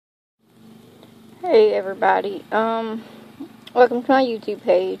Hey everybody, welcome to my YouTube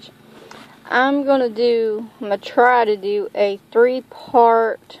page. I'm gonna try to do a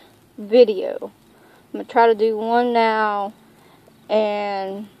 3-part video. I'm gonna try to do one now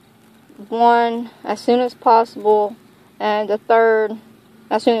and one as soon as possible, and the third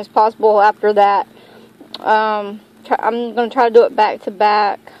as soon as possible after that. I'm gonna try to do it back to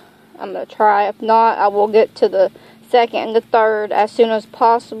back. I'm gonna try. If not, I will get to the second and the third as soon as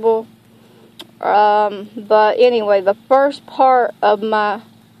possible. But anyway, the first part of my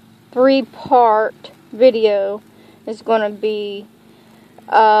 3-part video is going to be,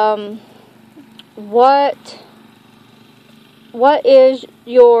 what is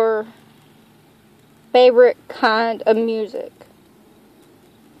your favorite kind of music?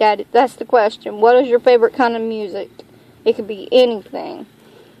 That's the question. What is your favorite kind of music? It could be anything.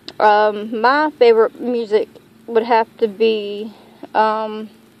 My favorite music would have to be,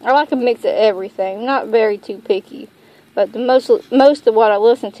 I like a mix of everything. I'm not very too picky, but the most of what I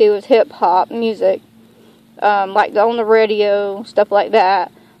listen to is hip hop music, like on the radio, stuff like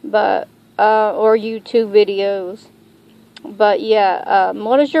that. But or YouTube videos. But yeah,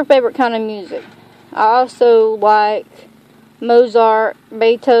 what is your favorite kind of music? I also like Mozart,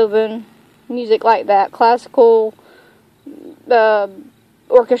 Beethoven, music like that, classical,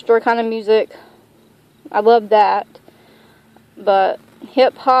 orchestra kind of music. I love that. But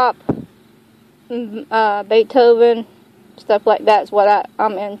hip hop, Beethoven, stuff like that's what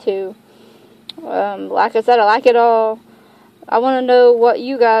I'm into. Like I said, I like it all. I want to know what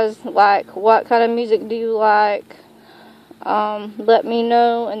you guys like. What kind of music do you like? Let me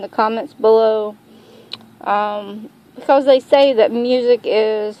know in the comments below. Because they say that music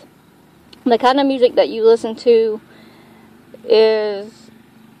is, the kind of music that you listen to is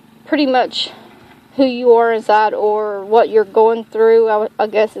pretty much who you are inside, or what you're going through. I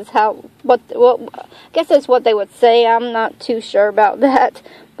guess is I guess that's what they would say. I'm not too sure about that,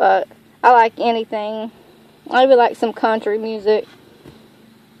 but I like anything. I even like some country music,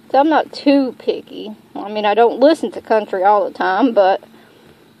 so I'm not too picky. I mean, I don't listen to country all the time, but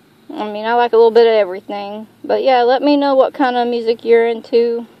I mean, I like a little bit of everything. But yeah, let me know what kind of music you're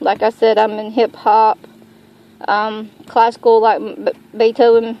into. Like I said, I'm in hip hop, classical, like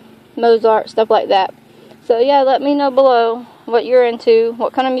Beethoven, Mozart, stuff like that. So yeah, let me know below what you're into,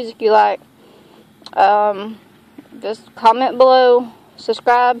 what kind of music you like. Just comment below,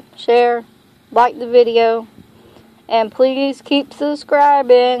 subscribe, share, like the video, and please keep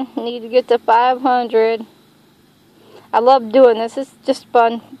subscribing. Need to get to 500. I love doing this. It's just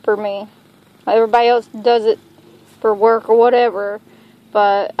fun for me. Everybody else does it for work or whatever,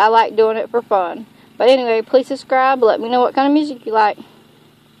 but I like doing it for fun. But anyway, please subscribe. Let me know what kind of music you like.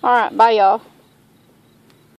 Alright, bye y'all.